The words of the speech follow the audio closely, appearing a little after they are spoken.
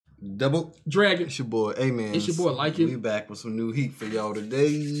Double Dragon. It's your boy AMENZ. It's your boy Like It. We back with some new heat for y'all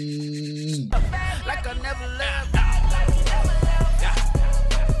today. Like I never left.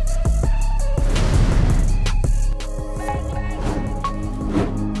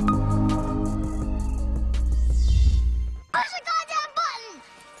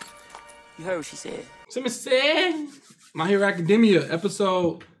 You heard what she said. Somebody said My Hero Academia,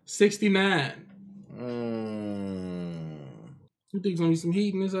 episode 69. You think there's gonna be some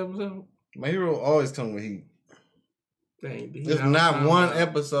heat in this episode? My Hero always come with heat. Dang, There's not one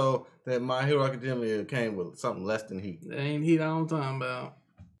episode that My Hero Academia came with something less than heat. That ain't heat I'm talking about.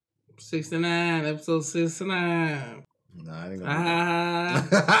 69, episode 69. Nah, I ain't gonna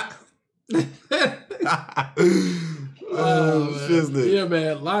Yeah,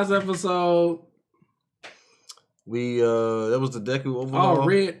 man. Last episode. That was the Deku overall. Oh,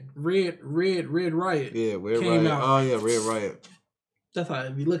 Red Riot. Yeah, Red came Riot. out. Oh yeah, Red Riot. That's how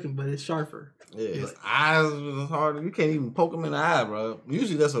it be looking, but it's sharper. Yeah, his eyes was hard. You can't even poke him in the eye, bro.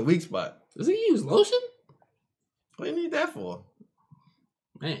 Usually that's a weak spot. Does he use lotion? What do you need that for?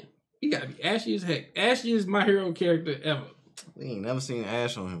 Man, he gotta be ashy as heck. Ashiest My Hero character ever. We ain't never seen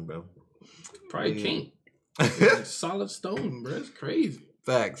ash on him, bro. Probably can't. Like solid stone, bro. It's crazy.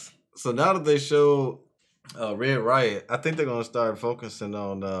 Facts. So now that they showed Red Riot, I think they're gonna start focusing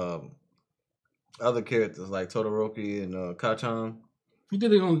on other characters like Todoroki and Kachan. You think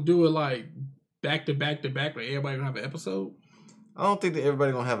they're gonna do it like back to back to back, like everybody gonna have an episode? I don't think that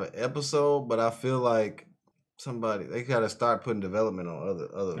everybody gonna have an episode, but I feel like they gotta start putting development on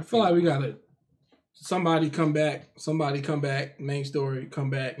other. I feel like we gotta somebody come back, main story come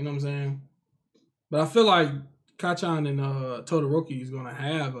back. You know what I'm saying? But I feel like Kachan and Todoroki is gonna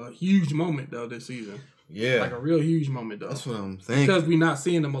have a huge moment though this season. Yeah, like a real huge moment though. That's what I'm thinking. Because we're not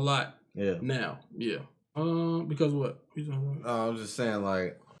seeing them a lot. Yeah. Now, yeah. Because what? I was just saying,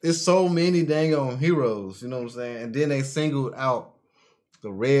 like, it's so many dang on heroes, you know what I'm saying? And then they singled out the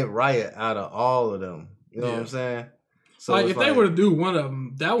Red Riot out of all of them. You know what I'm saying? So like, if they were to do one of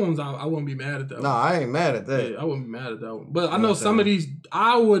them, that one's I wouldn't be mad at that one. No, I ain't mad at that. Yeah, I wouldn't be mad at that one. But I know some of these,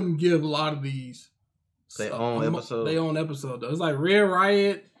 I wouldn't give a lot of these they own episode. They own episode though. It's like Red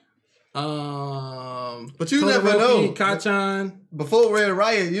Riot. But you never Todoroki, know. Kachan. Before Red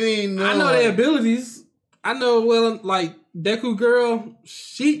Riot, you ain't know. I know their abilities. I know like Deku girl.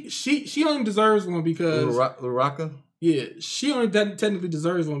 She only deserves one because Uraka. Yeah, she only technically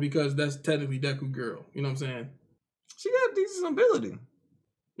deserves one because that's technically Deku girl. You know what I'm saying? She got decent ability.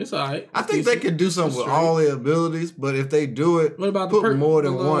 It's alright. I think they could do something with all their abilities, but if they do it, what about put more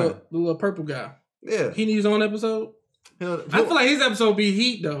than one? The little purple guy. Yeah, he needs his own episode. I feel like his episode be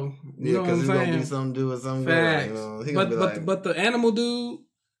heat though. You know what I'm it's saying? Gonna be something to do with something. Facts. You know, but the animal dude,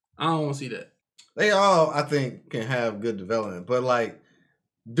 I don't want to see that. They all, I think, can have good development, but like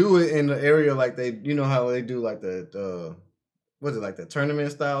do it in the area like they, you know how they do like the what's it like the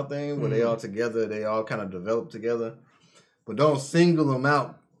tournament style thing where they all together, they all kind of develop together, but don't single them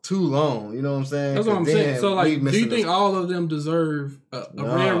out too long. You know what I'm saying? That's what I'm saying. So like, do you think all of them deserve a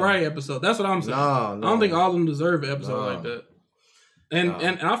Red Riot episode? That's what I'm saying. No. I don't think all of them deserve an episode like that.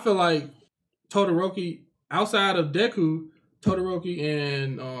 And I feel like Todoroki, outside of Deku, Todoroki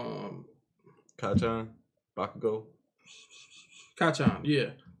and Kachan, Bakugo. Kachan,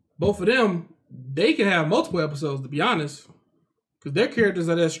 yeah. Both of them, they can have multiple episodes, to be honest. Because their characters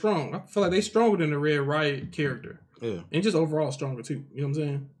are that strong. I feel like they're stronger than the Red Riot character. Yeah. And just overall stronger, too. You know what I'm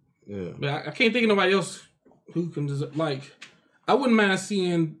saying? Yeah. But I can't think of nobody else who can deserve, like, I wouldn't mind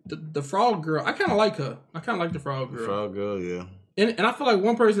seeing the Frog Girl. I kind of like her. I kind of like the Frog Girl. The Frog Girl, yeah. And I feel like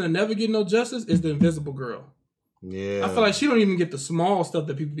one person that never get no justice is the Invisible Girl. Yeah. I feel like she don't even get the small stuff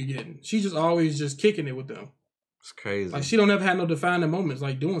that people be getting. She's just always just kicking it with them. It's crazy. Like, she don't ever have no defining moments,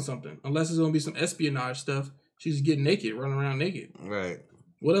 like doing something. Unless it's going to be some espionage stuff. She's just getting naked, running around naked. Right.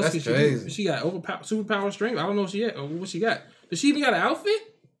 What else can she do? She got superpower strength. I don't know what she got. Does she even got an outfit?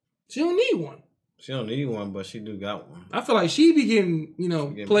 She don't need one. She don't need one, but she do got one. I feel like she be getting,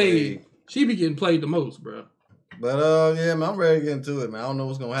 played. She be getting played the most, bro. But yeah, man, I'm ready to get into it, man. I don't know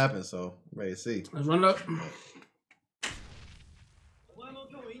what's gonna happen, so I'm ready to see. Let's run it up.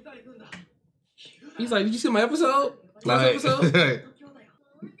 He's like, did you see my episode? Last episode?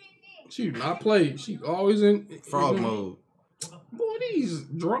 She do not play. She always in frog mode. Boy, these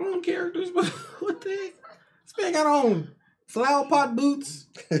drone characters, but what the heck? This man got on flower pot boots,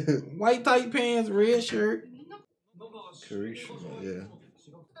 white tight pants, red shirt. Yeah.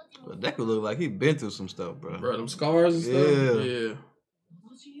 But that could look like he been through some stuff, bro. Bro, them scars and stuff. Yeah.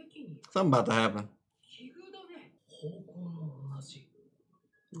 Something about to happen.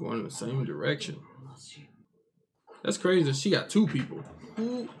 Going in the same direction. That's crazy that she got two people.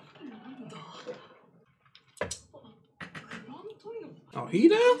 Oh, he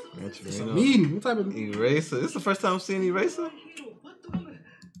down? It's a meeting. What type of Eraser? This is the first time I'm seeing Eraser?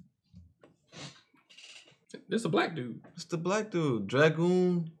 This a black dude. It's the black dude.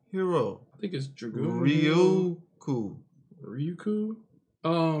 Dragoon Hero. I think it's Dragoon. Ryuku.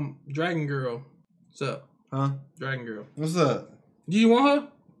 Dragon Girl. What's up? Huh? Dragon Girl. What's up? Do you want her?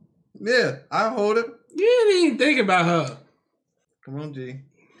 Yeah, I hold it. You didn't even think about her. Come on, G. You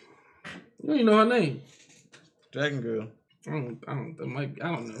don't even know her name. Dragon Girl. I don't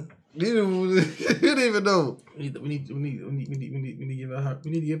know. You didn't even know. We need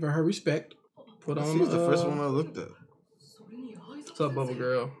to give her respect. Put on. She's the first one I looked at. What's up, Bubble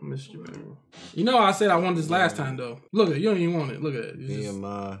Girl? Missed you, man. You know I said I wanted this last time though. Look at it. You don't even want it. Look at it. Me and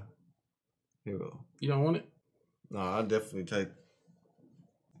my hero. You don't want it? No, I definitely take.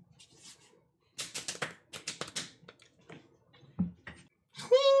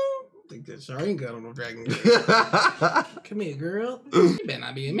 I think that sure ain't got on no Dragon Girl. Come here, girl. You better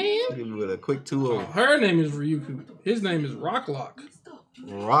not be a man. Give you with a quick 2-0. Her name is Ryuku. His name is Rocklock.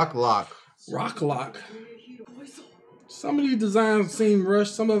 Rocklock. Some of these designs seem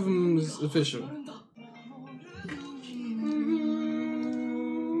rushed. Some of them is official.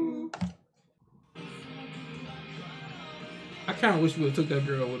 I kind of wish we would have took that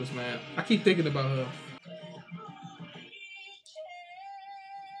girl with us, man. I keep thinking about her.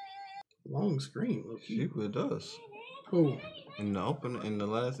 Long screen. Look. She with us. Who? In the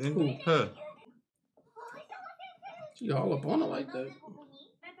last end. Who? Her. She all up on her like that.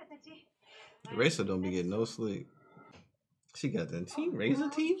 Eraser don't be getting no sleep. She got that teeth. Razor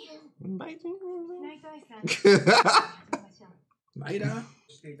teeth. Night Eye.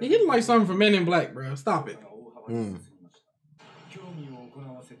 He hitting like something from Men in Black, bro. Stop it.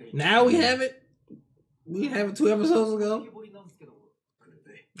 Now we have it. We didn't have it 2 episodes ago.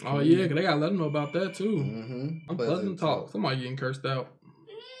 Oh yeah, cause they gotta let them know about that too. I'm Pleasant Talk. Somebody getting cursed out.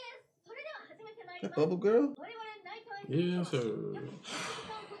 That Bubble Girl? Yeah, sir.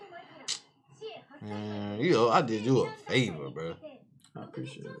 You know, I did you a favor, bro. I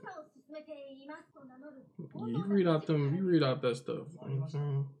appreciate it. You read out that stuff. You know what I'm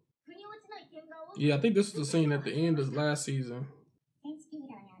saying? Yeah, I think this was the scene at the end of last season.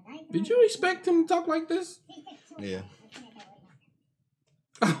 Did you expect him to talk like this? Yeah.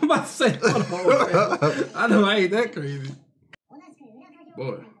 I'm about to say, I know I ain't that crazy.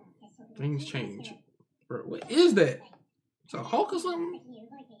 Boy, things change. Bro, what is that? It's a Hulk or something?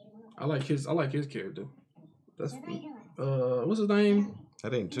 I like his character. That's what's his name? I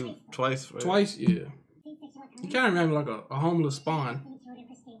think twice. Right? Twice, yeah. He kind of remember like a homeless Spawn.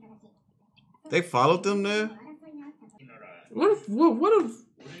 They followed them there. What if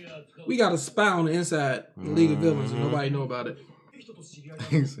we got a spy on the inside the League of Villains and nobody know about it?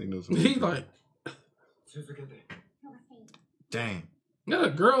 He's like, dang. That a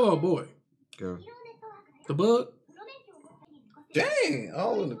girl or a boy? Girl. The bug? Dang,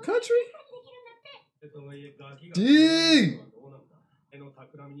 all in the country? Gee.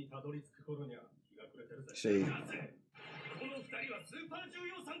 Shade.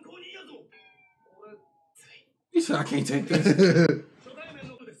 He said, I can't take this.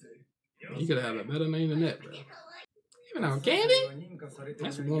 You could have had a better name than that, bro. Even out candy?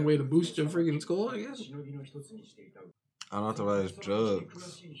 That's one way to boost your freaking score, I guess. Unauthorized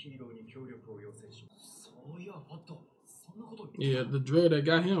drugs. Yeah, the drug that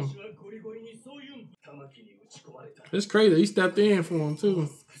got him. It's crazy. He stepped in for him, too.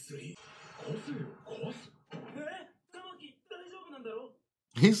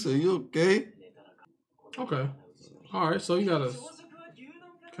 He said, you okay? Okay. All right, so you gotta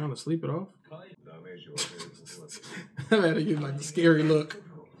kind of sleep it off. I had to give like a scary look.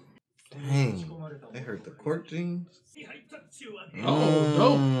 Dang. They hurt the cork jeans. Oh,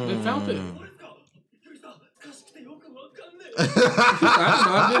 dope. They found it.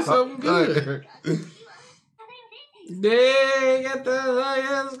 I did something good. Dang, get the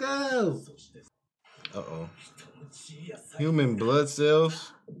let's go. Uh-oh. Human blood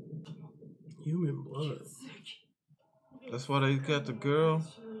cells. Human blood. That's why they got the girl.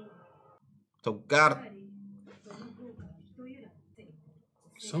 So got it.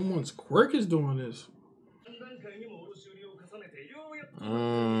 Someone's quirk is doing this.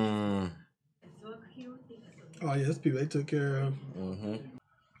 Mm. Oh yeah, that's people they took care of.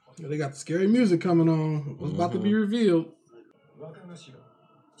 They got the scary music coming on. It's about to be revealed.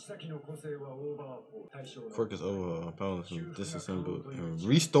 Quirk is over. Power from disassembled and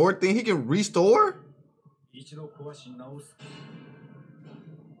restore thing. He can restore.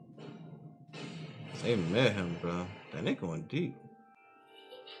 They met him, bro. That they going deep.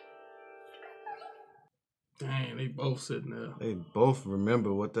 Dang, they both sitting there. They both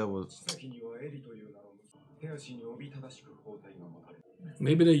remember what that was.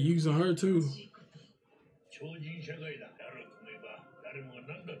 Maybe they're using her too.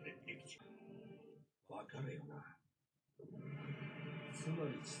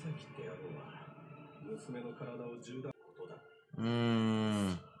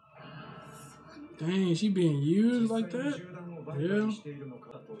 Dang, she being used like that? Yeah.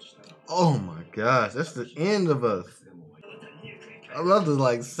 Oh my gosh, that's the end of us. I love the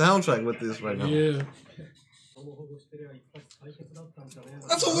like soundtrack with this right now. Yeah.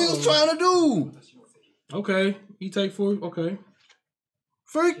 That's what we was trying to do. Okay. You take 4. Okay.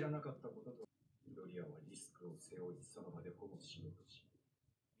 Freak.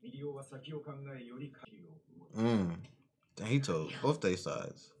 Dang, he told both their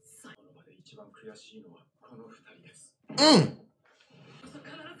sides.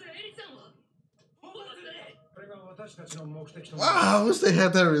 Wow, I wish they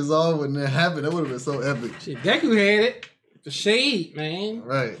had that resolved when that happened. That would have been so epic. Shit, Deku had it. The shade, man.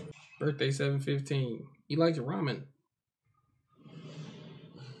 Right. Birthday 7/15. He likes ramen.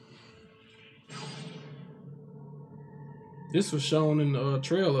 This was shown in the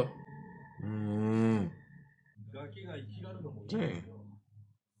trailer. Dang.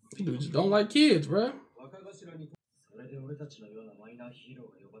 People just don't like kids, bruh.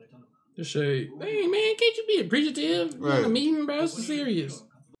 The shade. Hey, man, can't you be appreciative? You're in a meeting, bro. This is serious.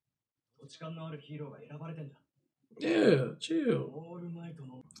 Yeah, chill.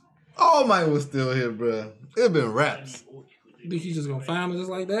 All Might was still here, bro. It'd been raps. You think he's just gonna find her just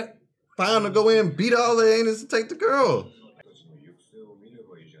like that? Find her, go in, beat all the anus, and take the girl.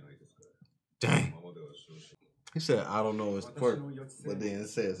 Dang. He said, I don't know his quirk, but then it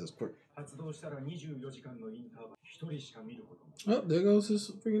says his quirk. Oh, there goes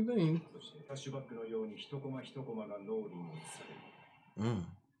his freaking thing.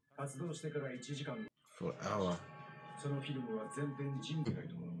 For an hour.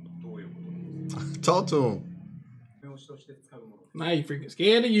 Talk to him. Now you freaking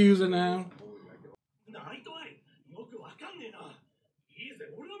scared to use it now.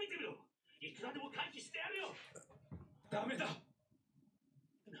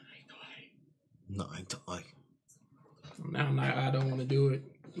 No, I don't like. Now I don't want to do it.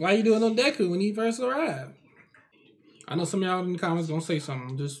 Why you doing on Deku when he first arrived? I know some of y'all in the comments gonna say something.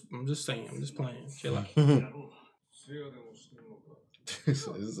 I'm just saying. I'm just playing. Chill out. Is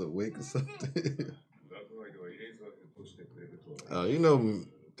this a wake or something? You know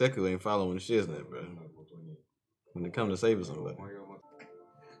Deku ain't following the shiznit, bro. When it comes to saving somebody.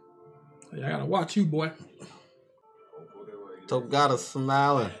 I gotta watch you, boy. Togata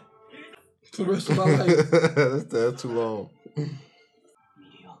smiling. For the rest of my life. That's too long.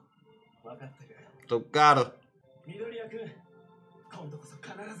 Togata.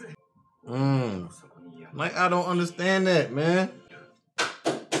 Like, I don't understand that, man.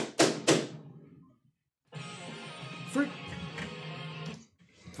 Freak.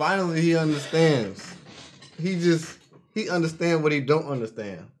 Finally, he understands. He understands what he don't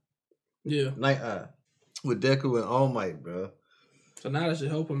understand. Yeah. Night Eye. With Deku and All Might, bro. So now that should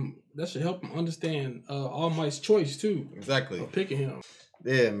help him. That should help him understand All Might's choice too. Exactly. Of picking him.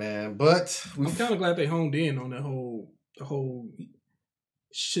 Yeah, man. But I'm kind of glad they honed in on that the whole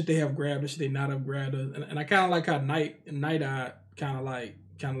should they have grabbed her, should they not have grabbed her, and I kind of like how Night Eye kind of like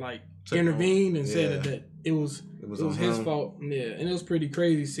intervened and said that it was his fault. Yeah, and it was pretty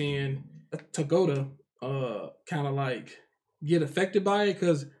crazy seeing Togata kind of like get affected by it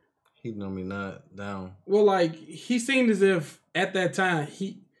because he normally not down. Well, like he seemed as if at that time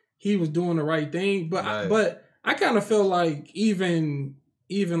he was doing the right thing, but I kind of felt like even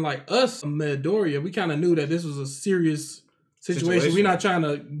like us, Midoriya, we kind of knew that this was a serious situation. We're not trying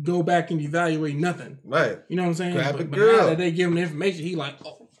to go back and evaluate nothing. Right. You know what I'm saying? Grab the but girl. now that they give him the information, he like,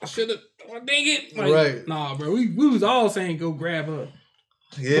 oh, I should have. Oh, dang it. Like, right. Nah, bro. We was all saying go grab her.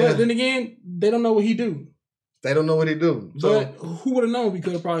 Yeah. But then again, they don't know what he do. They don't know what he do. So, but who would have known? We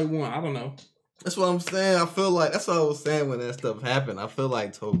could have probably won. I don't know. That's what I'm saying. I feel like that's what I was saying when that stuff happened. I feel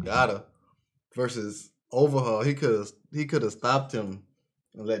like Togata versus Overhaul, he could have stopped him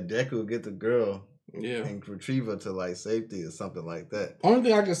and let Deku get the girl, and retrieve her to like safety or something like that. Only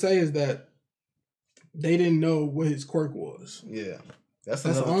thing I can say is that they didn't know what his quirk was. Yeah, that's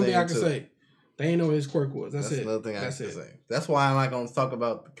the only thing I can say. They didn't know what his quirk was. That's it. Another thing I can say. That's why I'm not gonna talk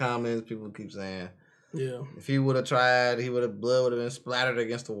about the comments. People keep saying, yeah, if he would have tried, blood would have been splattered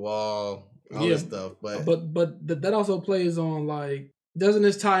against the wall. All this stuff, but that also plays on like, doesn't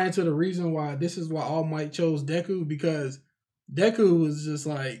this tie into the reason why this is why All Might chose Deku? Because Deku was just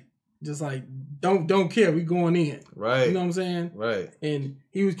like, just like don't care, we going in. Right. You know what I'm saying? Right. And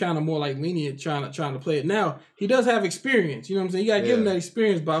he was kind of more like lenient trying to play it. Now, he does have experience. You know what I'm saying? You got to give him that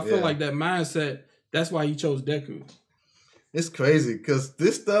experience, but I feel like that mindset, that's why he chose Deku. It's crazy because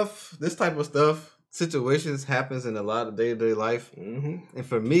this type of stuff, situations happens in a lot of day-to-day life. Mm-hmm. And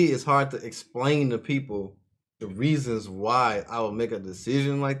for me, it's hard to explain to people the reasons why I would make a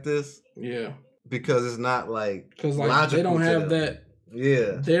decision like this. Yeah. Because it's not like logical. They don't have that.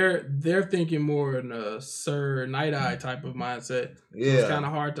 Yeah. They're thinking more in a Sir Night Eye type of mindset. So it's kind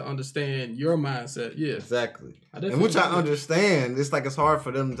of hard to understand your mindset. Yeah. Exactly. And which I understand. It's like it's hard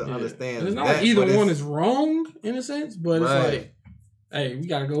for them to understand. And it's not like either one is wrong in a sense, but it's like, hey, we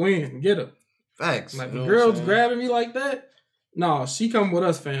gotta go in and get her. Facts. Like the girl's grabbing me like that. No, she come with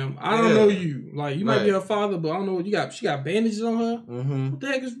us, fam. I don't know you. Like you might be her father, but I don't know what you got. She got bandages on her. Mm-hmm. What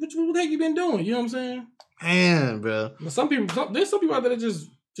the heck you been doing? You know what I'm saying? Man, bro. But there's some people out there that just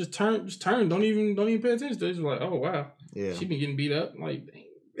turn, don't even pay attention. They're just like, oh wow, yeah, she been getting beat up. Like,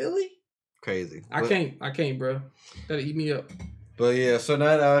 really? Crazy. I can't, bro. That'll eat me up. But yeah, so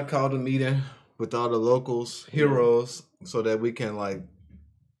now I called a meeting with all the locals, heroes, so that we can like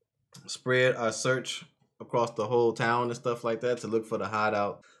spread our search across the whole town and stuff like that to look for the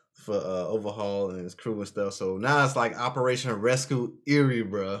hideout for Overhaul and his crew and stuff. So now it's like Operation Rescue ERI,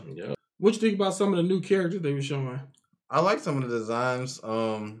 bro. Yeah. What you think about some of the new characters they were showing? I like some of the designs.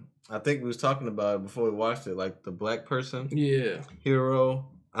 I think we was talking about it before we watched it, like the black person. Yeah. Hero.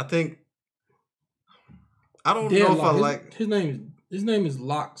 I don't know if I like his name is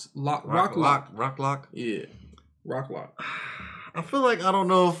Rocklock. Yeah. Rocklock. I feel like I don't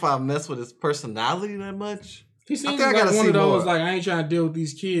know if I mess with his personality that much. He seems like one of those like, I ain't trying to deal with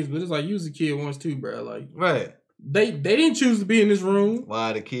these kids, but it's like you was a kid once too, bro. Like, right. They didn't choose to be in this room.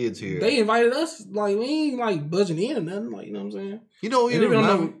 Why the kids here? They invited us. Like, we ain't like budging in or nothing. Like, you know what I'm saying? You know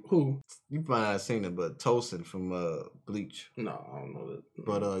who? You might not have seen it, but Tosin from Bleach. No, I don't know that.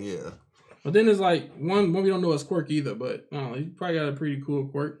 But yeah. But then there's like one we don't know his quirk either, but he probably got a pretty cool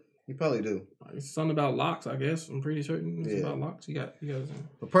quirk. You probably do. It's something about locks, I guess. I'm pretty certain it's about locks. You got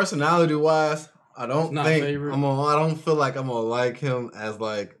But personality wise, I don't feel like I'm gonna like him as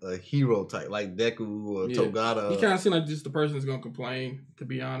like a hero type, like Deku or Togata. He kind of seemed like just the person that's gonna complain. To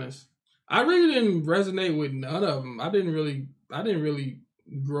be honest, I really didn't resonate with none of them. I didn't really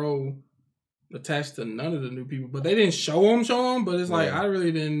grow attached to none of the new people. But they didn't show them. But it's like I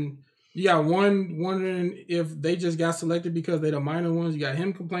really didn't. You got one wondering if they just got selected because they're the minor ones. You got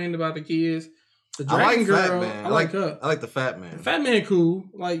him complaining about the kids. The Dragon Girl, Fat Man. I like her. I like the Fat Man. The Fat Man cool.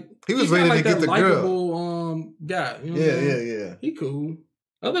 Like he was ready to get the girl. Guy. You know yeah. He cool.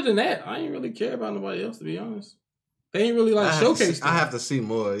 Other than that, I ain't really care about nobody else, to be honest. They ain't really like showcased. I have to see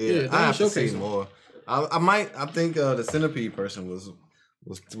more. Yeah, I have to see more. I think the Centipede person was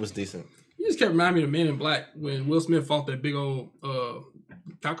decent. You just kept reminding me of Men in Black when Will Smith fought that big old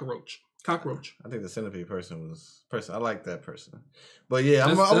cockroach. I think the Centipede person. I like that person. But yeah,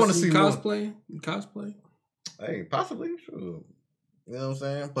 I want to see cosplay. More. Cosplay. Hey, possibly. Sure. You know what I'm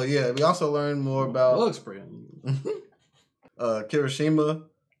saying? But yeah, we also learned more about bug spray. Kirishima,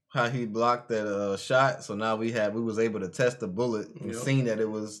 how he blocked that shot. So now we was able to test the bullet and seen that it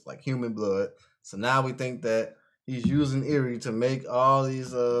was like human blood. So now we think that he's using ERI to make all these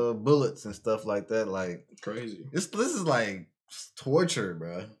bullets and stuff like that. Like crazy. This is like torture,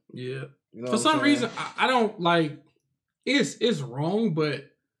 bro. Yeah. You know for some reason, I don't like. It's wrong, but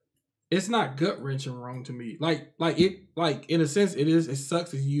it's not gut wrenching wrong to me. Like in a sense, it is. It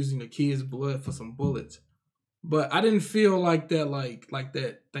sucks is using the kid's blood for some bullets, but I didn't feel like that. Like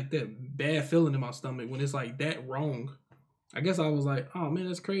that bad feeling in my stomach when it's like that wrong. I guess I was like, oh man,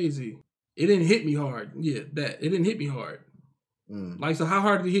 that's crazy. It didn't hit me hard. Yeah, it didn't hit me hard. Like, so how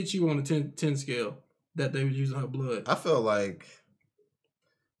hard did it hit you on the 10 scale that they was using her blood? I felt like.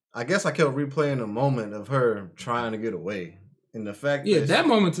 I guess I kept replaying the moment of her trying to get away. And the fact that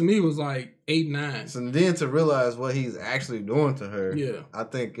moment to me was like 8, 9. So then to realize what he's actually doing to her, I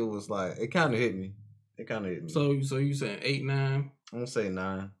think it was like, it kind of hit me. So you saying 8, 9? I'm going to say 9.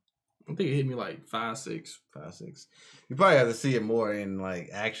 I think it hit me like 5, 6. 5, 6. You probably have to see it more in like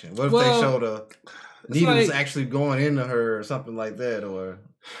action. What if they showed the needles actually going into her or something like that, or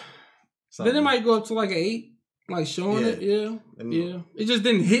something? Then it might go up to like an 8. Like showing it, yeah. It just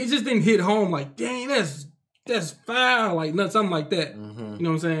didn't hit home. Like, dang, that's foul. Like, something like that. Mm-hmm. You know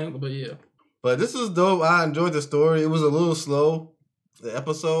what I'm saying? But yeah. But this is dope. I enjoyed the story. It was a little slow, the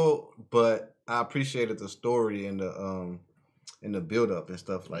episode, but I appreciated the story and the build up and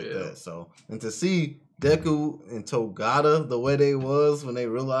stuff like that. So, and to see Deku and Togata the way they was when they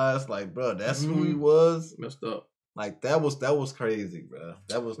realized, like, bro, that's who he was. Messed up. Like that was crazy, bro.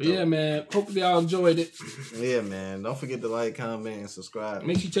 That was dope. Yeah, man. Hopefully y'all enjoyed it. Yeah, man. Don't forget to like, comment, and subscribe.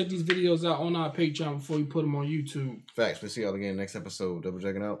 Make sure you check these videos out on our Patreon before you put them on YouTube. Facts. We'll see y'all again next episode. Double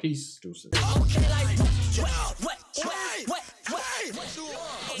checking out. Peace. Deuces. Okay, like, what?